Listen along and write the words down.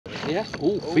Yeah.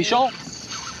 Ooh, fish on.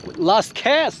 Last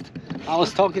cast. I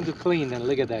was talking to Clean and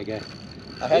look at that guy.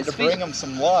 I had to bring him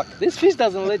some luck. This fish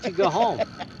doesn't let you go home.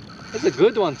 It's a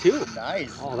good one too.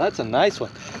 Nice. Oh, that's a nice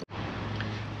one.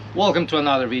 Welcome to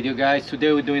another video, guys.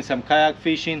 Today we're doing some kayak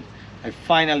fishing. I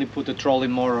finally put a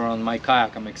trolling motor on my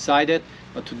kayak. I'm excited,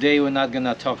 but today we're not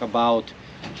gonna talk about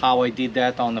how I did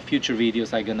that. On the future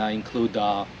videos I'm gonna include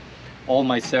all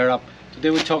my setup. Today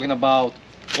we're talking about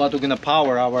what we're gonna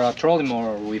power our trolling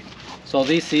motor with. So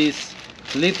this is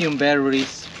lithium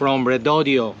batteries from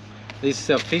REDODO. This is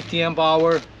a 50 amp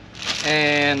hour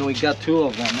and we got two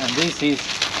of them, and this is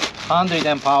 100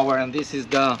 amp hour, and this is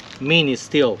the mini,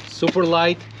 still super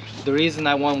light. The reason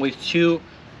I went with two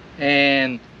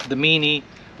and the mini,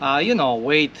 you know,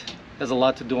 weight has a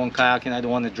lot to do on kayaking. I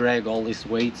don't want to drag all this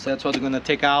weight, so that's what we're gonna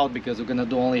take out, because we're gonna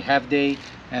do only half day,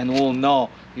 and we'll know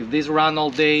if this run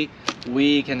all day,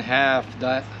 we can have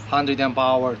the 100 amp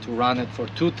hour to run it for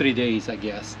 2-3 days, I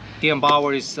guess. The amp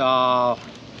hour is I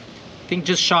think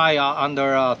just shy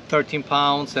under 13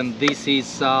 pounds, and this is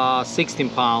 16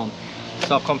 pounds.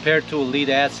 So compared to lead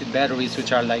acid batteries,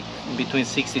 which are like between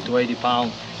 60 to 80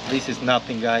 pounds, this is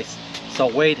nothing, guys. So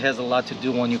weight has a lot to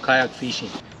do when you kayak fishing.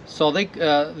 So they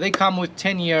come with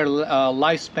 10-year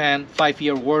lifespan,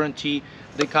 5-year warranty.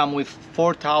 They come with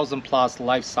 4,000 plus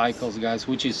life cycles, guys,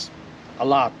 which is a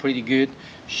lot, pretty good.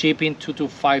 Shipping 2 to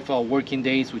 5 working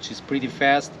days, which is pretty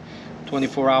fast.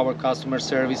 24-hour customer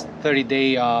service,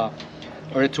 30-day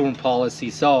return policy.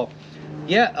 So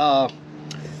yeah,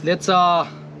 let's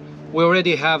we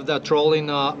already have the trolling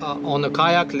on the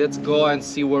kayak. Let's go and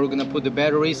see where we're gonna put the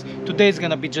batteries. Today is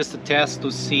gonna be just a test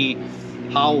to see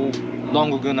how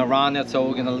long we're gonna run it. So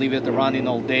we're gonna leave it running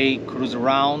all day, cruise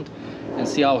around and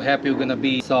see how happy we're gonna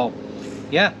be. So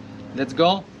yeah, let's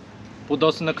go, put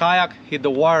those in the kayak, hit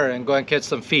the water and go and catch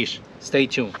some fish. Stay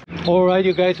tuned. All right,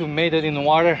 you guys, we made it in the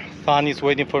water. Sonny's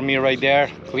waiting for me right there.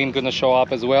 Clean gonna show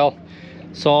up as well.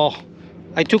 So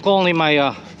I took only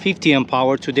my 50 amp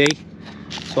hour today,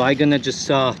 so I'm gonna just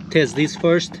test this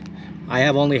first. I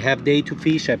have only half day to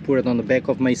fish. I put it on the back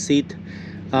of my seat.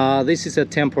 This is a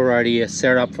temporary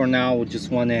setup for now. We just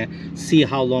want to see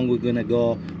how long we're gonna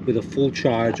go with a full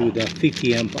charge with a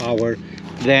 50 amp hour.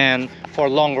 Then for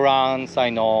long runs, I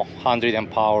know 100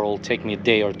 amp hour will take me a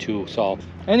day or two. So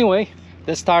anyway,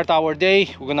 let's start our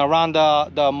day. We're gonna run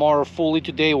the motor fully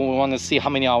today. We want to see how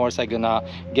many hours I'm gonna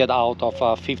get out of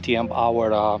a 50 amp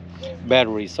hour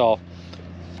battery. So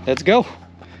let's go.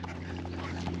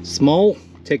 Small,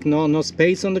 take no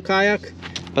space on the kayak,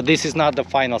 but this is not the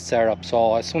final setup.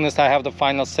 So as soon as I have the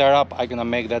final setup, I'm gonna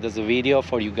make that as a video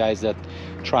for you guys that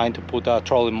trying to put a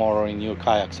trolling motor in your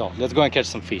kayak. So let's go and catch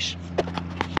some fish.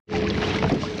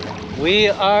 We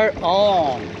are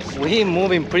on. We're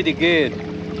moving pretty good,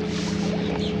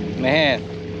 man.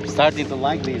 Starting to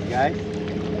like these, guys.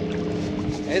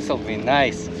 This will be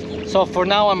nice. So for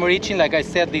now I'm reaching, like I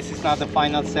said, this is not the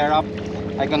final setup.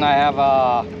 I'm gonna have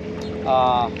a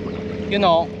you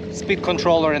know, speed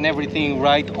controller and everything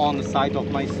right on the side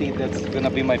of my seat. That's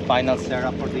gonna be my final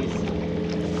setup for this.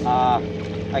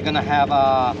 I'm gonna have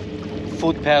a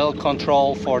foot pedal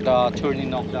control for the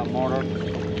turning of the motor,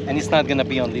 and it's not gonna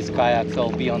be on this kayak, so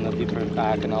it'll be on a different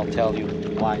kayak, and I'll tell you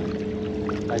why.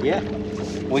 But yeah,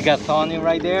 we got Sonny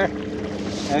right there.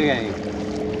 Okay,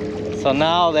 so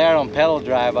now they're on pedal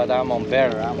drive, but I'm on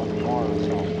better. I'm on the motor,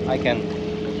 so I can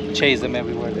chase them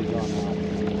everywhere they go now.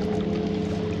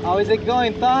 How is it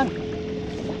going, Thon?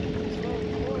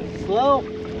 Slow?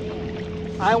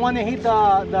 I want to hit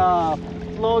the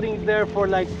floatings there for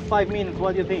like 5 minutes.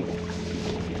 What do you think?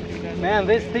 Man,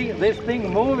 this thing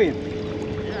moving.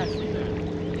 Yeah, I see that.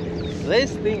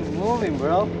 This thing moving,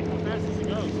 bro. How fast does it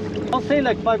go? I'll say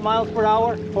like 5 miles per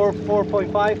hour,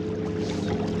 4.5.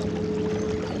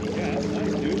 Yeah, that's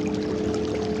nice, dude.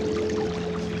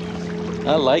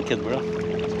 I like it, bro.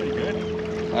 That's pretty good.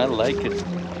 I like it.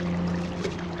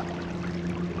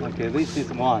 Okay, this is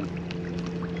one.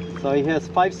 So it has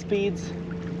 5 speeds,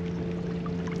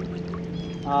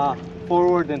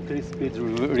 forward, and 3 speeds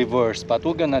reverse. But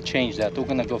we're gonna change that. We're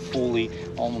gonna go fully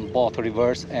on both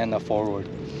reverse and forward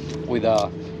with a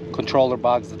controller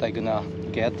box that I'm gonna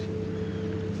get.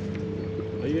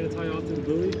 Are you gonna tie off to the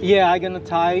buoy? Yeah, I'm gonna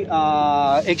tie.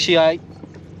 Actually,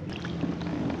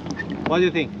 what do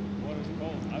you think? Water's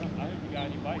cold. I haven't got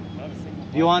any bite. Not a single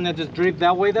bite. Do you wanna just drift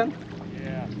that way then?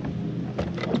 Yeah.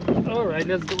 All right,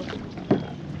 let's do it.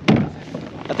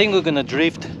 I think we're gonna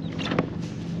drift.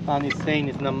 Sonny's saying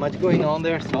it's not much going on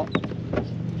there, so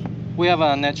we have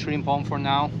a net shrimp on for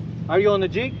now. Are you on the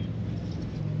jig?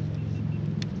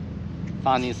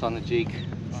 Sonny's on the jig,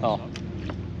 so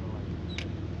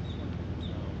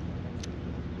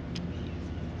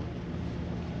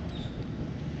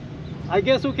I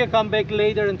guess we can come back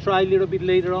later and try a little bit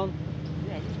later on.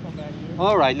 Yeah, just come back here.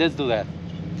 All right, let's do that.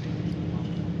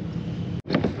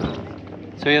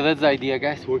 So yeah, that's the idea,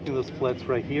 guys. Working those flats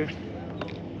right here.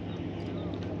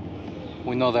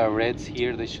 We know there are reds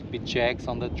here. There should be jacks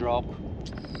on the drop.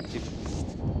 If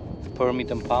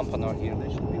Permit and Pompano are here,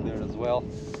 they should be there as well.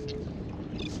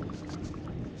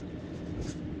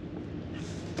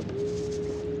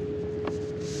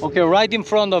 Okay, right in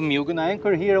front of me. We're gonna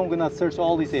anchor here. I'm gonna search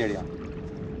all this area.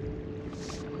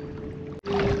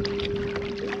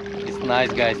 It's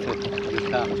nice, guys, to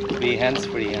just be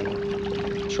hands-free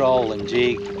and troll and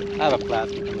jig. I have a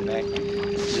plastic in the neck.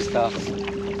 Just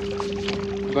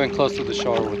going close to the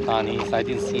shore with Tani's. I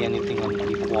didn't see anything on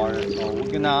deep water, so we're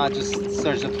gonna just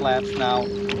search the flats now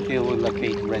till we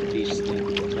locate redfish still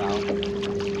around.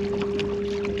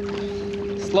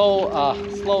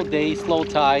 Slow day, slow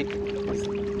tide.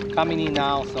 It's coming in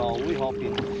now, so we're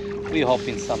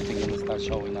hoping something will start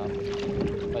showing up.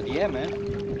 But yeah, man,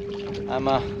 I'm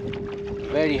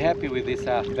very happy with this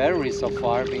battery so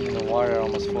far, being in the water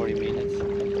almost 40 minutes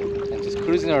and just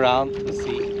cruising around to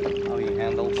see how he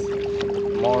handles.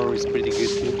 The motor is pretty good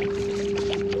too.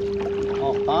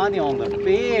 Oh, Tani on the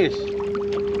fish.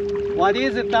 What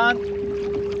is it, Tan?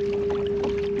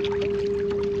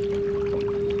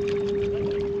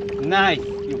 Nice,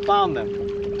 you found them.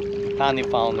 Tani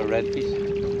found the redfish.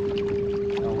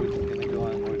 Now we're just gonna go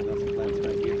and work those flats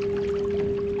right here.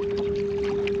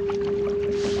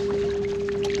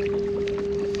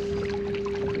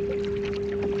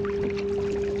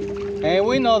 Hey,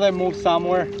 we know they move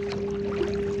somewhere.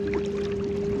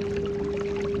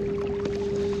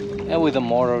 And with the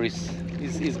motor is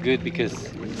good because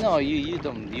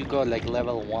you go like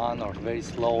level 1 or very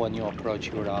slow when you approach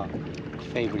your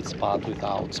favorite spot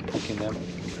without spooking them.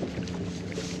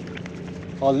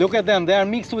 Oh, look at them, they are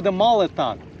mixed with the mullet,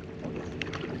 Ton.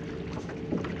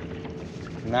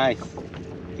 Nice.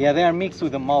 Yeah, they are mixed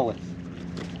with the mullets.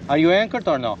 Are you anchored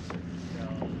or no?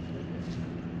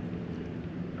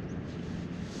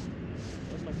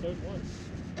 That's my third one.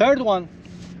 Third one?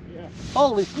 Yeah.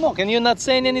 Holy smoke, and you're not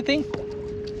saying anything? You're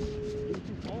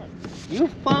too far. You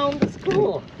found the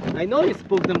school. I know you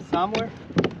spooked them somewhere.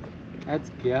 Let's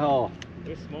go.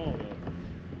 They're small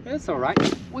though. It's alright.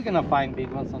 We're gonna find big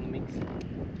ones on the mix. You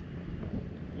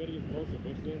gotta get closer,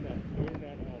 but during that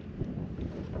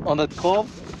On that cove?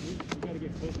 you gotta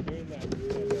get closer during that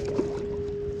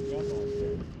drop off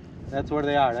there. That's where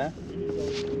they are, eh? You need to go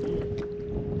here.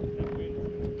 That wind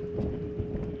is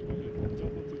gonna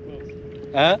jump too close.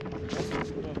 Huh? Jump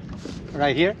too close.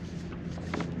 Right here? You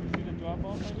see the drop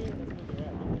off right here? That's where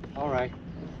they're at. Alright.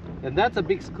 And that's a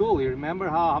big school. You remember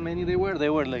how many they were? They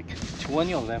were like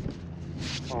 20 of them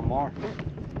or more.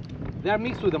 They're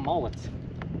mixed with the mullets.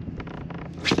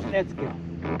 Let's go.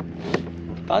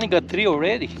 Tani got 3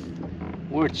 already.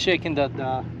 We're checking that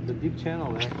the deep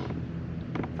channel there.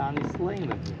 Tani's slaying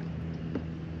them here.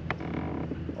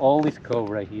 All this cove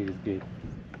right here is good.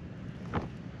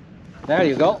 There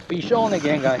you go. Fish on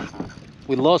again, guys.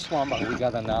 We lost one, but we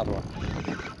got another one.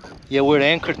 Yeah, we're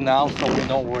anchored now, so we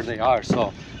know where they are,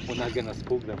 so we're not gonna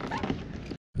spook them.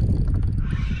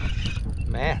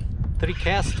 Man, 3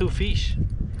 casts, 2 fish.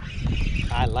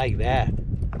 I like that.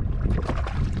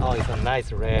 Oh, it's a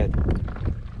nice red.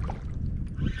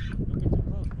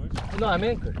 No, I'm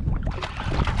anchored.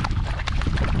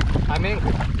 I'm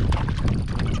anchored.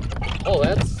 Oh,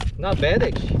 that's not bad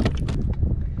actually.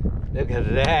 Look at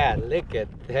that, look at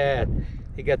that.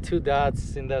 You got 2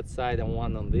 dots in that side and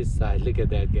 1 on this side. Look at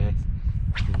that, guys.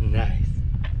 Nice.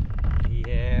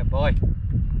 Yeah, boy.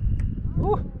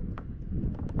 Woo.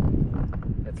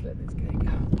 Let's let this guy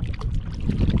go.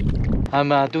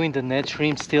 I'm doing the net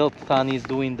shrimp still. Tani's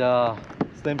doing the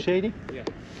stem shady. Yeah.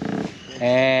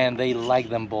 And they like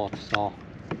them both, so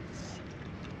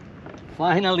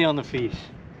finally on the fish.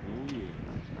 Oh yeah.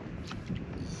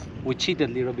 We cheated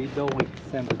a little bit though. We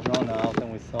sent the drone out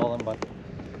and we saw them, but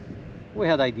we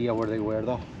had idea where they were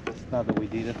though. It's not that we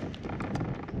did it.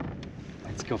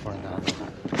 Let's go for another.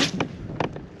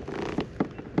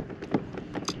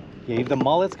 Yeah, if the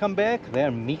mullets come back, they're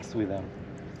mixed with them.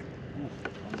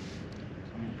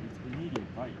 It's the medium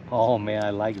bite. Oh man,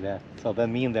 I like that. So that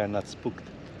means they're not spooked.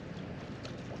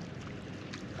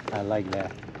 I like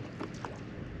that.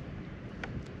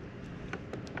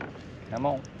 Come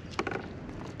on.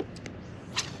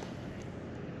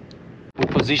 We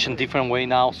position different way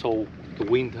now, so the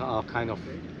wind kind of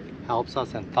helps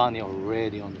us, and Tani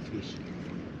already on the fish.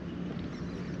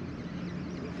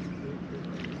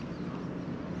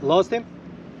 Lost him?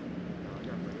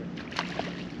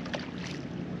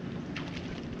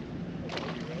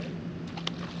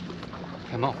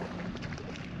 Come on.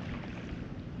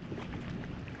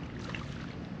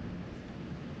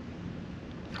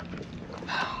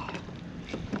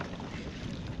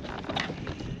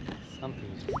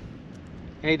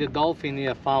 Hey, the dolphin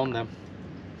here found them.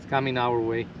 It's coming our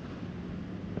way.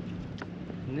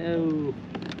 No.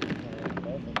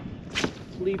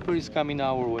 Sleeper is coming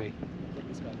our way.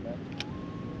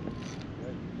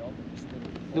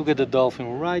 Look at the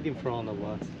dolphin right in front of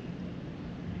us.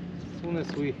 As soon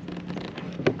as we...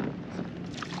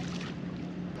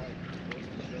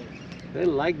 They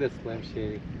like the slam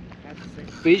shady.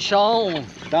 Fish on!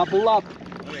 Double up!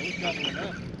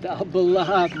 Double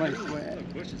up, my friend.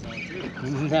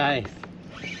 Nice.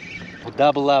 We'll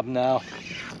double up now.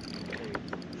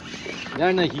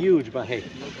 They're not huge, but hey,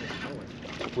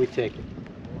 we take it.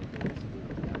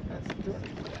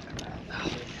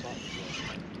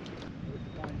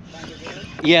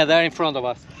 Yeah, they're in front of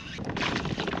us.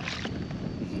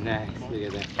 Nice, look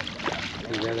at that.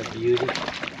 Look at that beauty.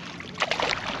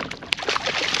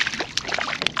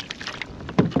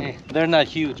 Hey, they're not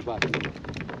huge, but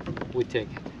we take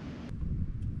it.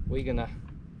 We're gonna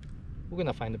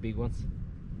find the big ones.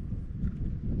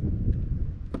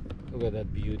 Look at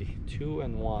that beauty. 2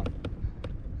 and 1.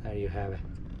 There you have it.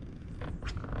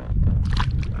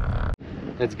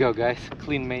 Let's go, guys.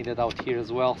 Clean made it out here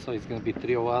as well, so it's gonna be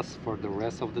 3 of us for the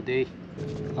rest of the day.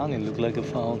 Sonny look like a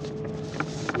found.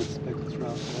 Good speckled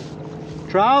trout.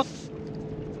 Trout!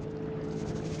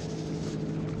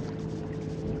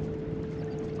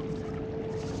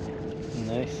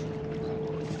 Nice.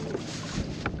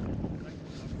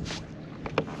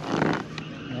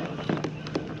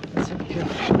 Let's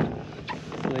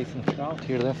lay some trout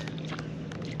here then.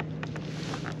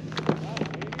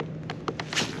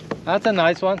 That's a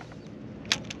nice one.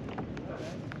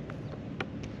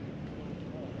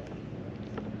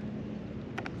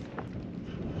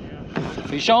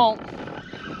 Fish on.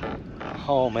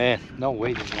 Oh man, no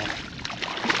waiting man.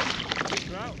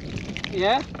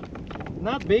 Yeah,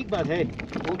 not big, but hey,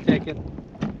 we'll take it.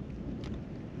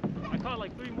 I caught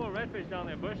like 3 more redfish down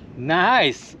there, Bush.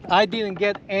 Nice. I didn't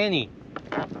get any.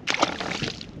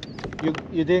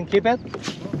 You didn't keep it? No,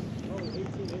 18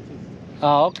 inches.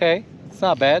 Oh, okay. It's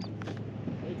not bad.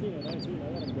 18 or 19, I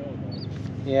let him go.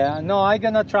 Yeah, no, I'm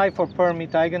gonna try for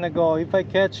permit. I'm gonna go, if I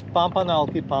catch Pompano, I'll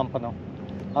keep Pompano.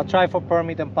 I'll try for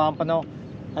permit and Pompano.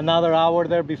 Another hour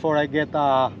there before I get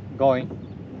going.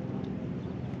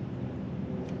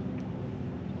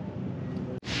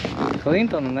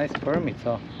 Clinton, a nice permit,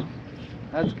 so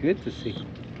that's good to see.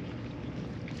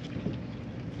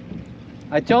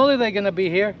 I told you they're gonna be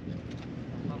here.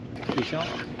 Fish on.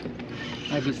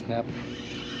 Maybe snap.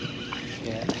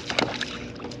 Yeah.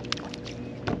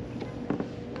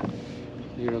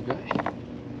 Little guy.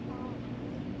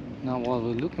 Not what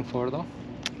we're looking for though.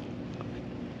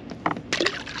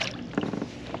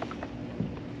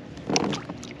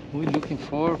 We're looking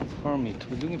for permit.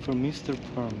 We're looking for Mr.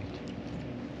 Permit.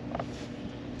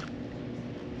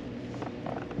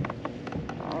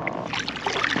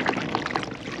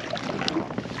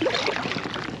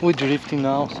 We're drifting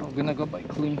now, so we're gonna go by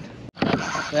clean.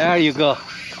 There you go.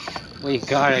 We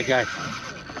got it, guys.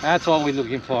 That's what we're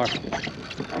looking for.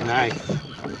 Nice.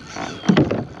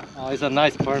 Oh, it's a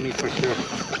nice permit for sure.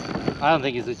 I don't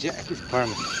think it's a jack, it's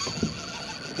permit.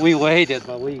 We waited,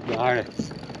 but we got it.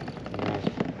 Nice.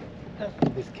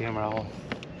 Put this camera on.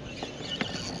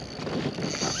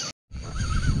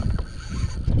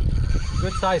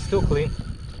 Good size too, clean.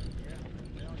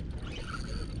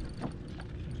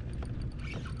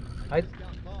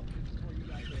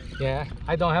 Yeah,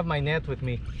 I don't have my net with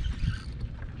me.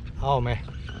 Oh man,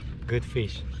 good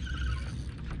fish.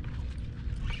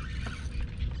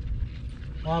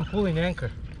 Oh, I'm pulling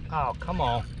anchor. Oh, come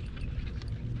on.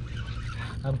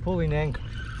 I'm pulling anchor.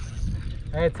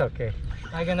 It's okay.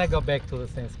 I'm gonna go back to the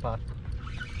same spot.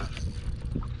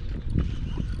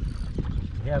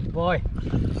 Yeah, boy.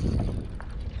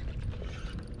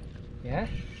 Yeah,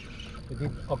 we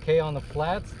did okay on the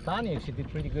flats. Tanya, she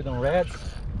did pretty good on reds.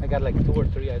 I got like 2 or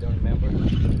 3, I don't remember.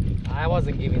 I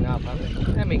wasn't giving up.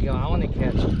 Let me go. I want to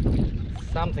catch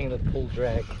something that pull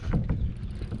drag.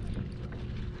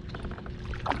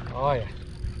 Oh yeah.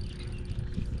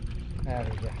 There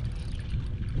we go.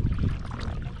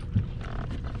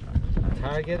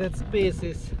 Targeted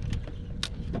species.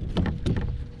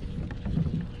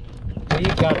 We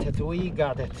got it. We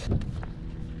got it.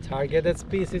 Targeted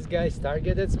species, guys.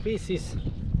 Targeted species.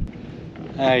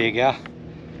 There you go.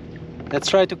 Let's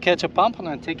try to catch a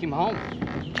Pompano and take him home.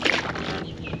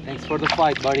 Thanks for the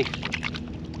fight, buddy.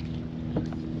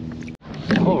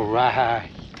 All right,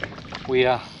 we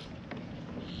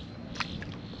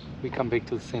come back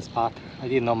to the same spot. I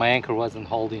didn't know my anchor wasn't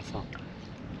holding, so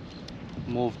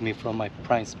moved me from my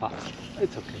prime spot.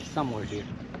 It's okay, somewhere here.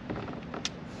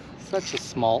 Such a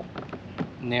small,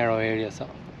 narrow area, so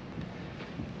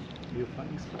You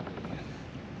find spot again.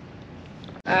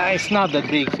 It's not that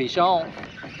big fish. Oh,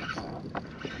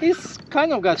 it's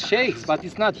kind of got shakes, but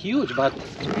it's not huge. But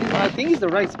I think it's the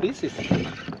right species.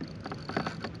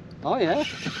 Oh yeah,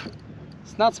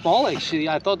 it's not small actually.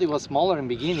 I thought it was smaller in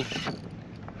the beginning.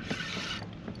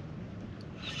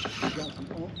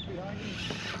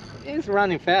 It's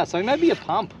running fast, so it might be a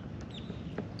pump.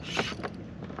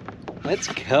 Let's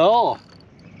go.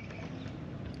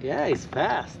 Yeah, it's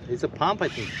fast. It's a pump, I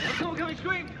think. Let's go, coming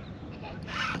scream!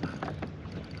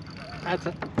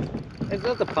 Is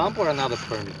that a pump or another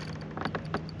permit?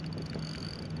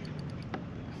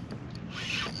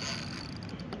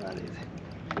 What is it?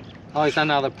 Oh, it's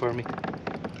another permit.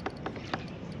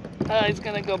 It's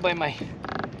gonna go by my... You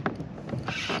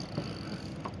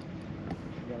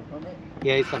got a permit?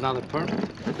 Yeah, it's another permit.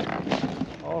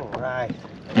 All right.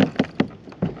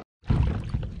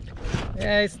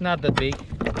 Yeah, it's not that big.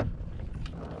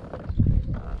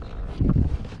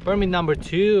 Permit number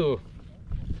 2.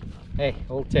 Hey,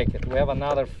 we'll take it. We have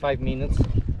another 5 minutes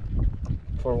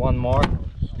for one more.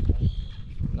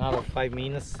 Another 5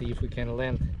 minutes. See if we can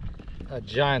land a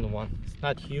giant one. It's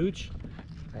not huge.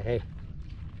 But hey,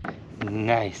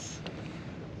 nice.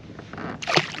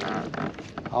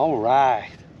 All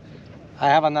right. I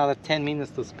have another 10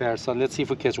 minutes to spare, so let's see if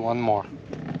we catch one more.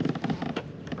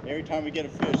 Every time we get a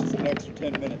fish, it's an extra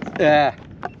 10 minutes. Yeah.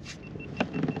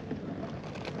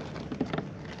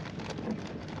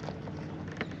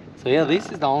 So yeah, this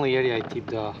is the only area I tip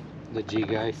the G,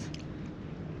 guys.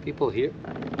 People here.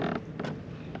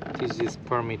 This is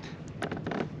permit.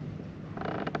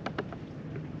 Are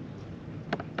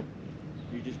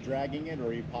you just dragging it or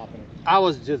are you popping it? I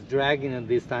was just dragging it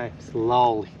this time,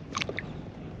 slowly.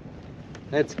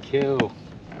 Let's go.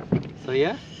 So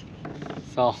yeah.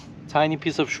 So tiny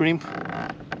piece of shrimp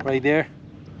right there.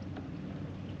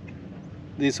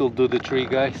 This will do the trick,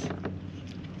 guys.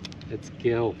 Let's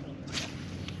go.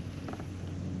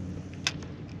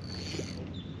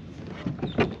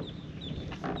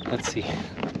 Let's see,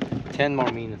 10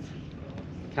 more minutes.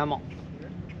 Come on.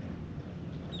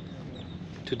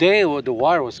 Today the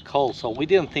water was cold, so we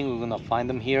didn't think we were gonna find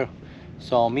them here.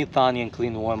 So me, Sonny, and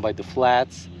Clint went by the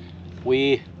flats.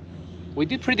 We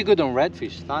did pretty good on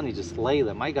redfish. Sonny just laid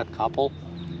them. I got a couple,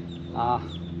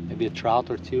 maybe a trout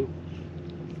or two.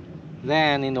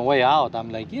 Then in the way out, I'm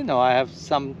like, you know, I have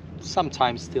some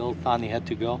time still. Sonny had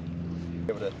to go.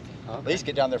 Able to at least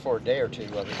get down there for a day or two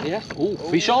of it. Yeah. Ooh,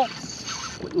 fish on.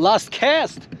 Last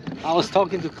cast. I was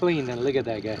talking to Clean, and look at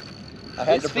that guy. I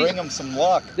had to bring him some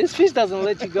luck. This fish doesn't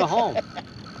let you go home.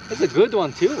 It's a good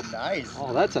one too. Nice.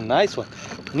 Oh, that's a nice one.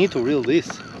 Need to reel this.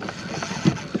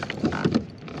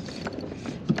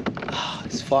 Oh,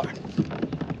 it's far.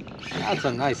 That's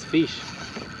a nice fish.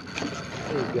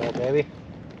 There you go, baby.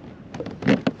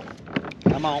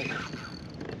 Come on.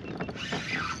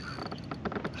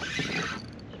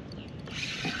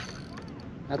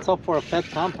 That's all for a fat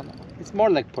pompano. It's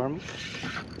more like permit.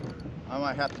 I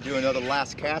might have to do another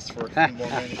last cast for a few more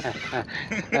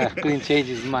minutes. Clean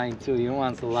changes his mind too. He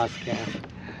wants the last cast.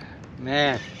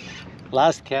 Man,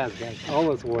 last cast, guys,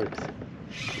 always works.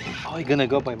 Oh, you're gonna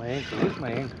go by my anchor. Where's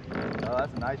my anchor? Oh,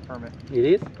 that's a nice permit. It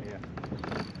is? Yeah.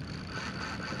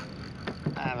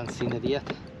 I haven't seen it yet.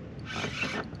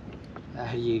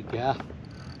 There you go.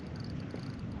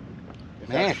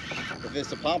 Man, If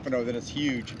it's a pompano, then it's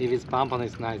huge. if it's pompano,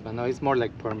 it's nice, but no, it's more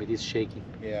like permit. It's shaking.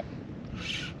 Yeah.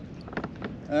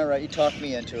 All right, you talked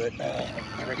me into it.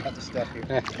 Break out the stuff here.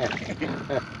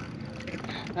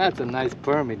 That's a nice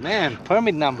permit, man.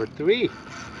 Permit number 3.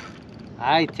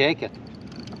 I take it.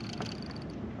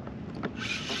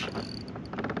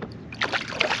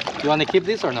 You want to keep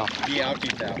this or no? Yeah, I'll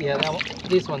keep that one. Yeah, that one,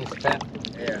 this one is fat.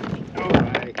 Yeah.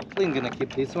 Alright, Clint's gonna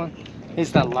keep this one.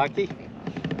 He's not lucky.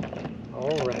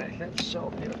 Alright, let's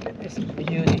show you. Look at this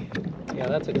beauty. Yeah,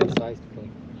 that's a good size,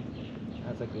 Clint.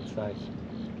 That's a good size.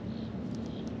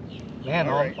 Man,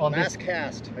 All right, on last this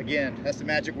cast. Again, that's the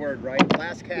magic word, right?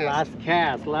 Last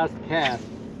cast. last cast.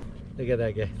 Look at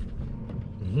that guy.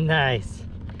 Nice.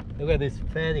 Look at this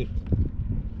fatty.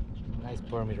 Nice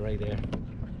permit right there.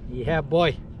 Yeah,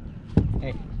 boy.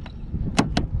 Hey.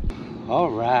 All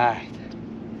right.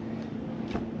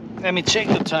 Let me check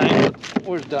the time.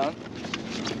 We're done.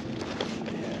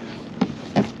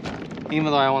 Yeah. Even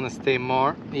though I want to stay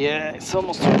more. Yeah, it's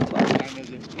almost 3 o'clock. What time is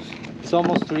it? It's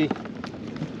almost 3.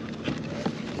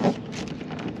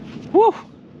 Woo!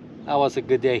 That was a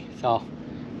good day. So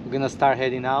we're gonna start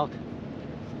heading out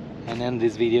and end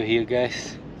this video here,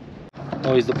 guys.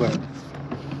 Oh, it's the bird.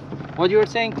 What you were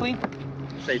saying, Clean?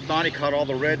 say Sonny caught all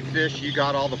the redfish, you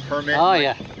got all the permit. Oh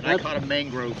yeah. And I caught a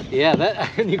mangrove. Yeah,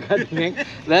 that you got the name.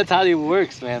 That's how it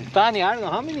works, man. Sonny, I don't know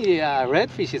how many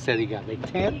redfish you said he got.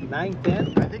 Like 10, 9,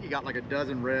 10? I think he got like a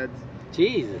dozen reds.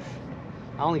 Jesus.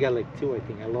 I only got like 2, I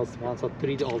think. I lost 1, so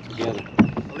 3 altogether.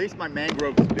 At least my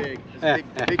mangrove is big.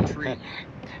 It's a big tree.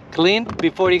 Clint,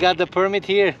 before he got the permit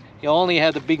here, he only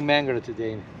had a big mangrove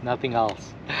today, nothing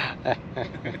else.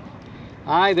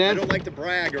 Alright then. I don't like to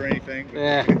brag or anything.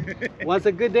 Yeah. Was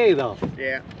a good day though.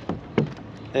 Yeah.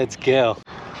 Let's go.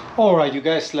 Alright you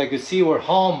guys, like you see, we're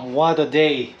home. What a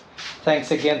day. Thanks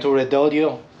again to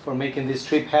REDODO for making this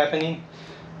trip happening.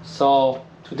 So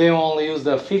today we only use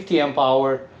the 50 amp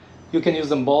hour. You can use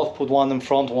them both, put one in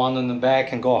front, one in the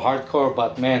back and go hardcore,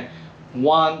 but man,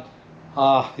 one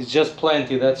is just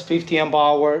plenty. That's 50 amp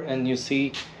hour, and you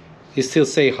see it still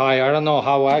say high. I don't know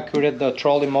how accurate the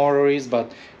trolling motor is,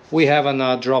 but we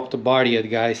haven't dropped the bar yet,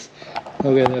 guys.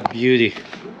 Look at that beauty.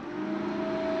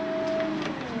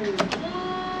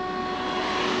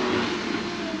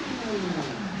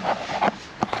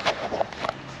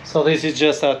 So this is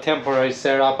just a temporary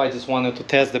setup. I just wanted to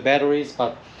test the batteries,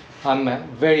 but I'm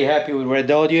very happy with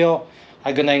REDODO.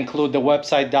 I'm gonna include the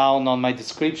website down on my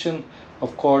description.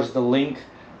 Of course, the link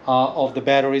of the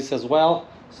batteries as well.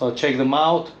 So check them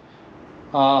out.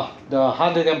 The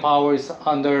 100 amp hour is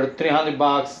under 300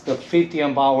 bucks. The 50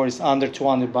 amp hour is under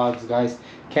 200 bucks, guys.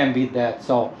 Can't beat that.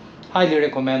 So highly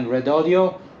recommend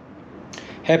REDODO.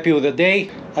 Happy with the day.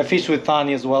 I fished with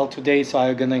Tani as well today, so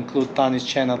I'm gonna include Tani's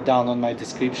channel down on my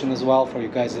description as well. For you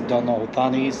guys that don't know who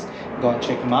Tani is, go and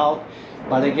check him out.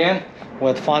 But again, we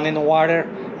had fun in the water.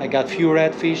 I got few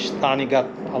redfish. Tani got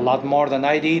a lot more than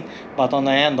I did, but on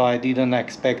the end I didn't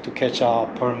expect to catch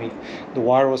a permit. The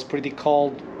water was pretty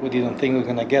cold. We didn't think we were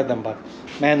gonna get them, but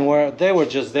man, they were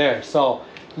just there. So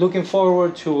looking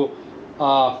forward to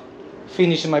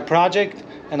finishing my project,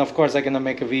 and of course I'm gonna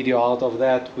make a video out of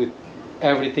that with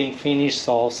everything finished,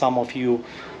 so some of you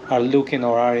are looking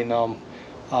or are in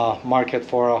market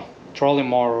for a trolling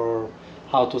motor or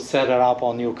how to set it up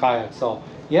on your kayak. So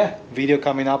yeah, video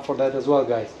coming up for that as well,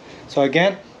 guys. So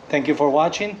again, thank you for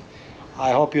watching.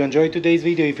 I hope you enjoyed today's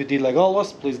video. If you did, like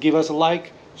always, please give us a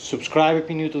like, subscribe if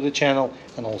you're new to the channel,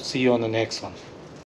 and I'll see you on the next one.